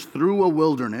sojourners through a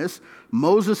wilderness.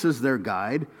 Moses is their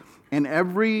guide. And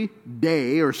every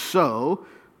day or so,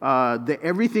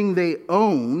 everything they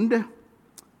owned,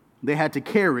 they had to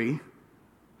carry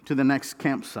to the next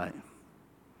campsite.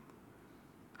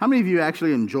 How many of you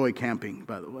actually enjoy camping,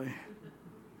 by the way?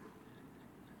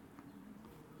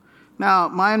 Now,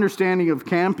 my understanding of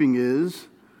camping is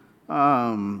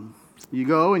you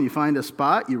go and you find a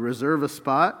spot, you reserve a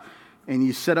spot, and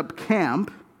you set up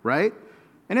camp, right?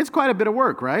 And it's quite a bit of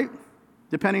work, right?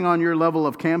 Depending on your level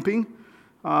of camping,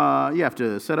 you have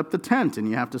to set up the tent, and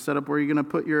you have to set up where you're going to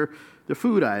put the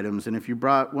food items. And if you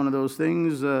brought one of those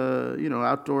things,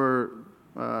 outdoor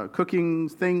cooking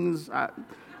things,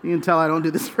 you can tell I don't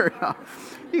do this very often.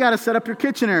 You got to set up your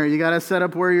kitchen area. You got to set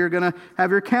up where you're going to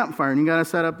have your campfire, and you got to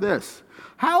set up this.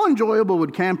 How enjoyable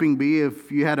would camping be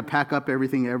if you had to pack up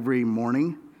everything every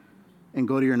morning? and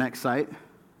go to your next site?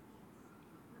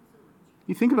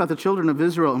 You think about the children of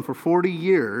Israel, and for 40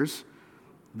 years,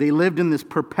 they lived in this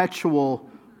perpetual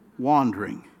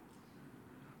wandering.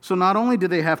 So not only did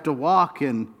they have to walk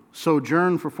and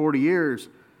sojourn for 40 years,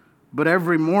 but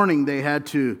every morning they had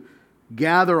to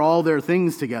gather all their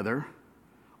things together,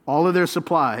 all of their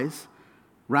supplies,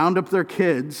 round up their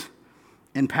kids,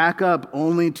 and pack up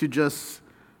only to just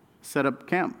set up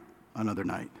camp another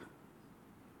night.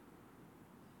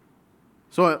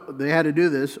 So they had to do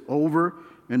this over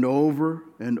and over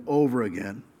and over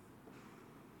again.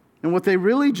 And what they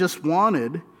really just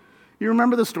wanted, you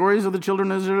remember the stories of the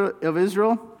children of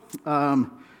Israel?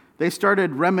 They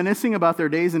started reminiscing about their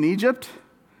days in Egypt.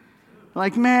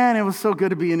 Like, man, it was so good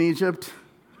to be in Egypt.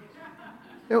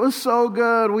 It was so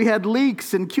good. We had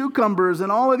leeks and cucumbers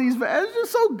and all of these. It was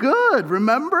just so good.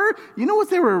 Remember? You know what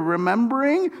they were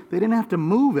remembering? They didn't have to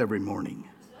move every morning.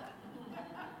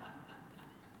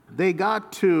 They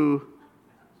got to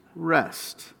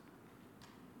rest.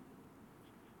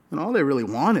 And all they really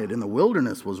wanted in the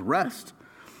wilderness was rest.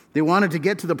 They wanted to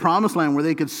get to the promised land where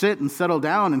they could sit and settle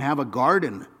down and have a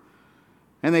garden.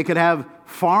 And they could have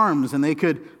farms, and they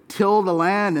could till the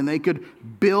land, and they could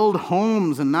build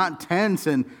homes and not tents.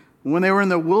 And when they were in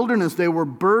the wilderness, they were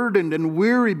burdened and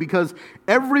weary because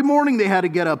every morning they had to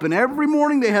get up, and every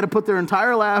morning they had to put their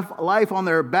entire life on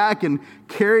their back and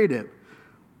carried it.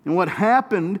 And what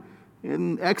happened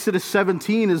in Exodus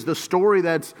 17 is the story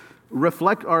that's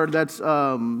referenced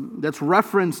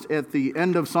at the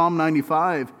end of Psalm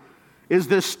 95. Is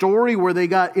this story where they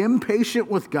got impatient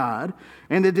with God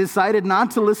and they decided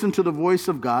not to listen to the voice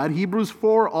of God. Hebrews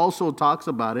 4 also talks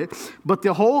about it. But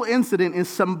the whole incident is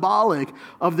symbolic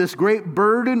of this great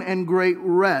burden and great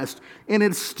rest. And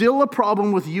it's still a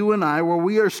problem with you and I, where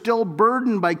we are still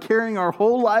burdened by carrying our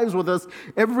whole lives with us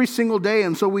every single day.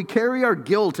 And so we carry our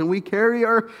guilt, and we carry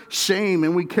our shame,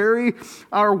 and we carry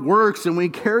our works, and we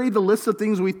carry the list of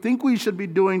things we think we should be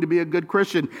doing to be a good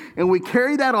Christian. And we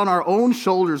carry that on our own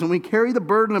shoulders, and we carry the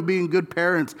burden of being good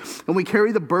parents, and we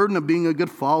carry the burden of being a good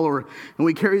follower, and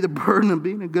we carry the burden of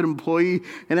being a good employee.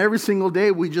 And every single day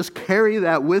we just carry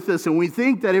that with us, and we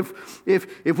think that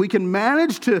if we can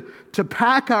manage to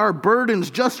pack our burdens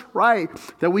just right,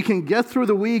 that we can get through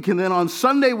the week, and then on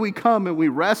Sunday we come and we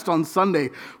rest on Sunday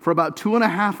for about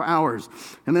 2.5 hours,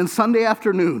 and then Sunday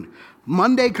afternoon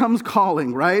Monday comes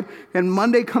calling, right? And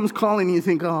Monday comes calling, and you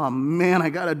think, oh man, I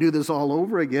got to do this all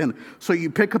over again. So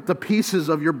you pick up the pieces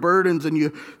of your burdens and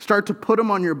you start to put them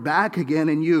on your back again,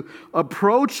 and you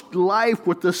approach life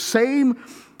with the same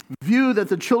view that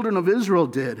the children of Israel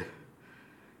did.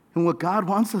 And what God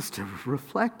wants us to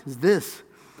reflect is this: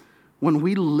 when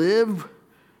we live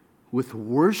with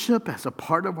worship as a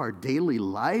part of our daily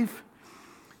life,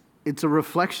 it's a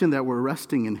reflection that we're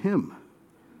resting in Him.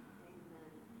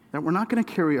 That we're not going to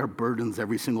carry our burdens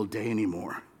every single day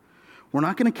anymore. We're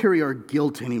not going to carry our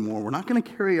guilt anymore. We're not going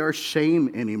to carry our shame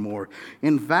anymore.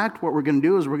 In fact, what we're going to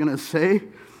do is we're going to say,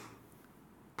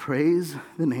 praise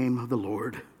the name of the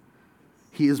Lord.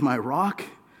 He is my rock.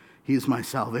 He is my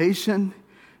salvation.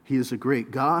 He is a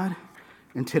great God.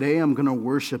 And today I'm going to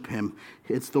worship Him.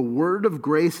 It's the word of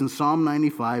grace in Psalm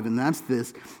 95, and that's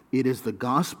this: it is the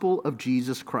gospel of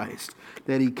Jesus Christ.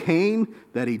 That He came,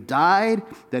 that He died,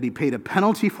 that He paid a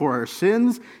penalty for our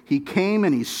sins. He came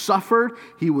and He suffered.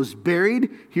 He was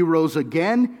buried. He rose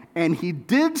again, and He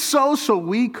did so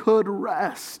we could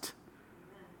rest.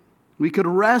 We could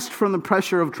rest from the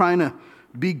pressure of trying to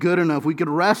be good enough. We could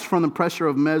rest from the pressure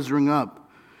of measuring up.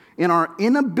 In our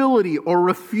inability or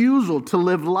refusal to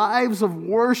live lives of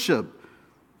worship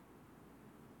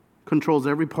controls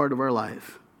every part of our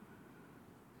life.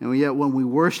 And yet when we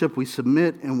worship, we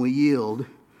submit and we yield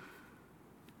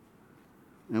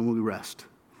and we rest.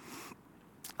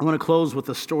 I want to close with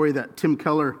a story that Tim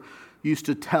Keller used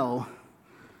to tell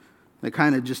that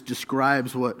kind of just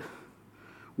describes what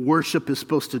worship is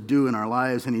supposed to do in our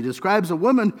lives. And he describes a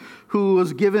woman who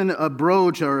was given a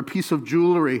brooch or a piece of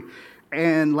jewelry.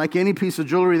 And like any piece of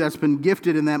jewelry that's been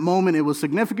gifted, in that moment it was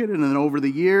significant, and then over the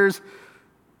years,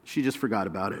 she just forgot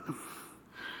about it.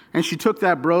 And she took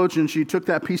that brooch and she took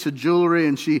that piece of jewelry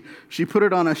and she put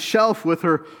it on a shelf with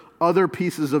her other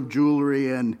pieces of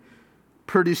jewelry. And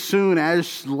pretty soon,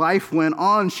 as life went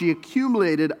on, she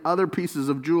accumulated other pieces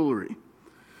of jewelry.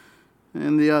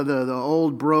 And the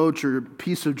old brooch or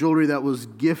piece of jewelry that was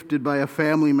gifted by a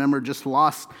family member just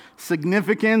lost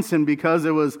significance. And because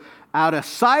it was out of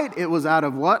sight, it was out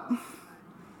of what?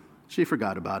 She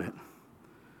forgot about it.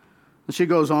 And she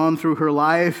goes on through her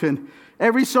life, and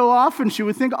every so often she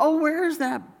would think, oh, where's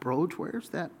that brooch? Where's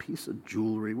that piece of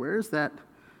jewelry? Where's that?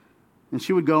 And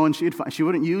she would go and she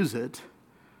wouldn't use it.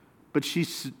 but she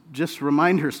just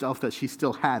reminded herself that she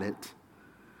still had it.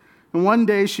 And one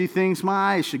day she thinks,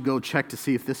 I should go check to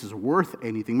see if this is worth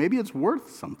anything. Maybe it's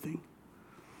worth something.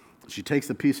 She takes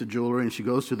the piece of jewelry and she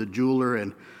goes to the jeweler,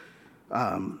 and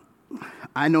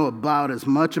I know about as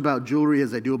much about jewelry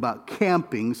as I do about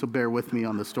camping, so bear with me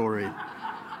on the story.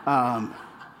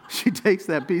 She takes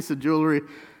that piece of jewelry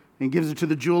and gives it to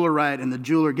the jeweler, right? And the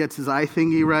jeweler gets his eye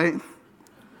thingy, right?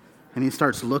 And he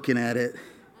starts looking at it.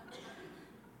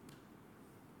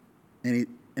 And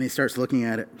he starts looking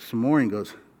at it some more and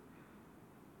goes,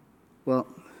 well,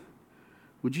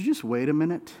 would you just wait a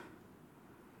minute?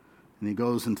 And he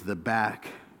goes into the back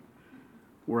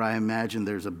where I imagine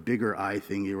there's a bigger eye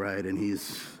thingy, right? And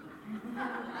he's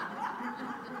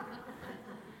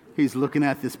looking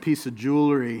at this piece of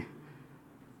jewelry,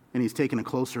 and he's taking a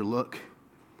closer look,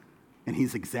 and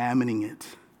he's examining it.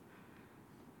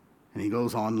 And he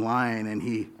goes online, and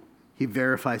he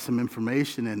verifies some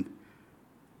information,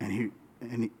 and he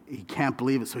can't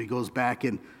believe it, so he goes back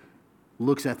and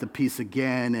looks at the piece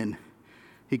again, and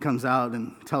he comes out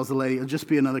and tells the lady, it'll just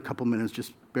be another couple minutes,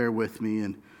 just bear with me.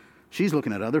 And she's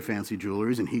looking at other fancy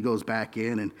jewelries, and he goes back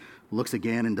in and looks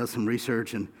again and does some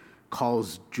research and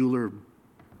calls jeweler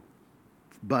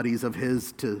buddies of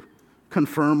his to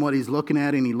confirm what he's looking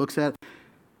at, and he looks at,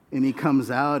 and he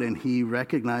comes out and he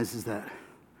recognizes that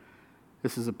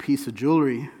this is a piece of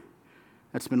jewelry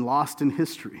that's been lost in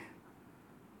history.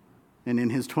 And in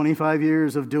his 25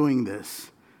 years of doing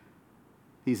this,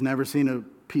 he's never seen a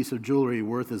piece of jewelry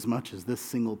worth as much as this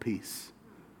single piece.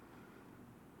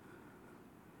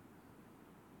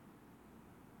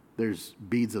 There's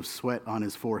beads of sweat on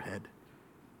his forehead.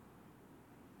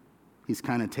 He's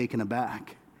kind of taken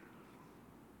aback.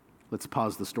 Let's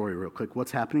pause the story real quick.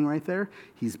 What's happening right there?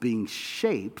 He's being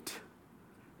shaped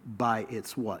by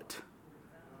its what?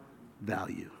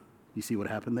 Value. You see what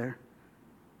happened there?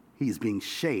 He's being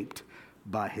shaped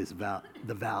by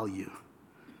the value.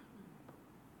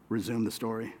 Resume the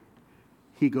story.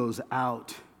 He goes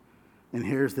out, and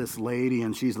here's this lady,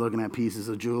 and she's looking at pieces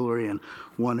of jewelry and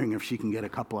wondering if she can get a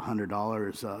couple of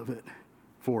 $100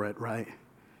 for it, right?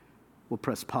 We'll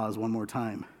press pause one more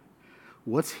time.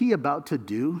 What's he about to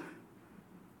do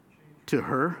to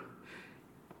her?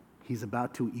 He's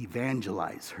about to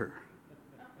evangelize her.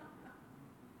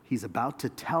 He's about to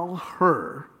tell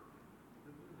her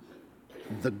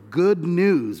the good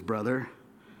news, brother,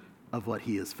 of what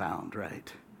he has found,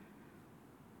 right?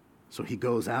 So he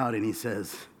goes out and he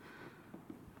says,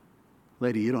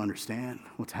 lady, you don't understand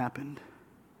what's happened.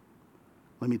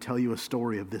 Let me tell you a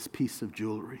story of this piece of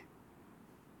jewelry.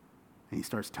 And he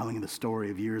starts telling the story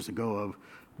of years ago of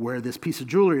where this piece of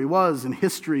jewelry was in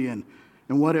history and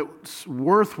what its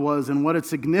worth was and what its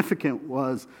significance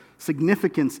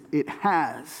it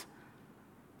has.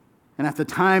 And at the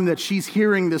time that she's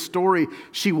hearing this story,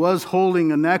 she was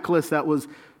holding a necklace that was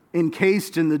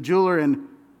encased in the jeweler. And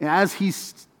as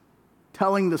he's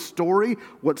telling the story,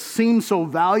 what seemed so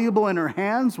valuable in her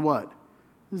hands, what?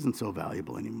 Isn't so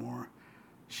valuable anymore.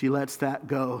 She lets that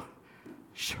go.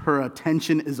 Her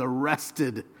attention is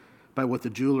arrested by what the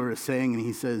jeweler is saying, and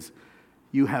he says,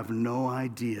 you have no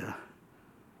idea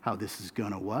how this is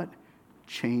going to what?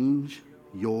 Change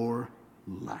your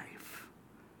life.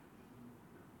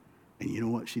 And you know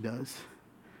what she does?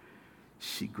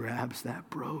 She grabs that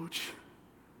brooch.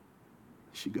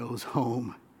 She goes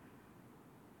home,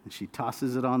 and she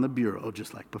tosses it on the bureau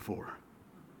just like before.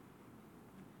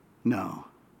 No,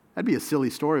 that'd be a silly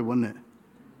story, wouldn't it?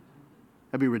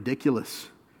 That'd be ridiculous.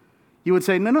 You would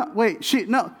say, no,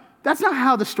 that's not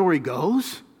how the story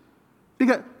goes.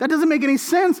 Because that doesn't make any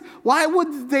sense. Why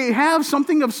would they have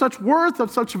something of such worth, of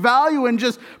such value, and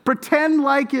just pretend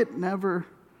like it never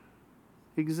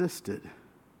existed?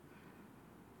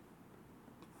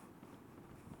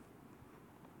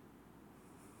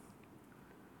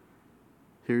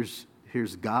 Here's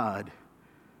God,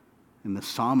 and the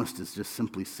psalmist is just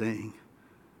simply saying,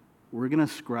 we're going to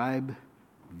ascribe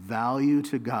value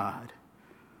to God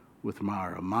with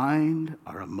our mind,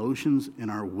 our emotions, and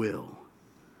our will.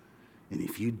 And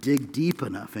if you dig deep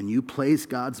enough and you place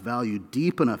God's value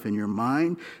deep enough in your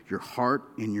mind, your heart,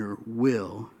 and your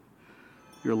will,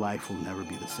 your life will never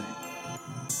be the same.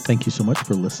 Thank you so much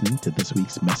for listening to this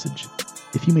week's message.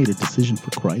 If you made a decision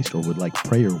for Christ or would like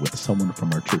prayer with someone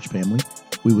from our church family,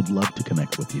 we would love to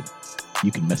connect with you.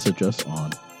 You can message us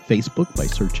on Facebook by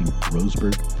searching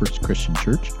Roseburg First Christian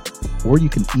Church, or you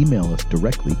can email us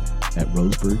directly at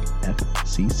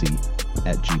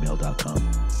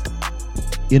roseburgfcc@gmail.com.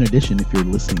 In addition, if you're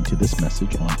listening to this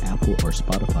message on Apple or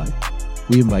Spotify,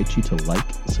 we invite you to like,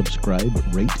 subscribe,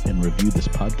 rate, and review this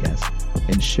podcast,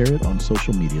 and share it on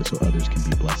social media so others can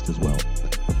be blessed as well.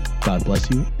 God God bless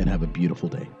you and have a beautiful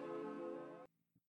day.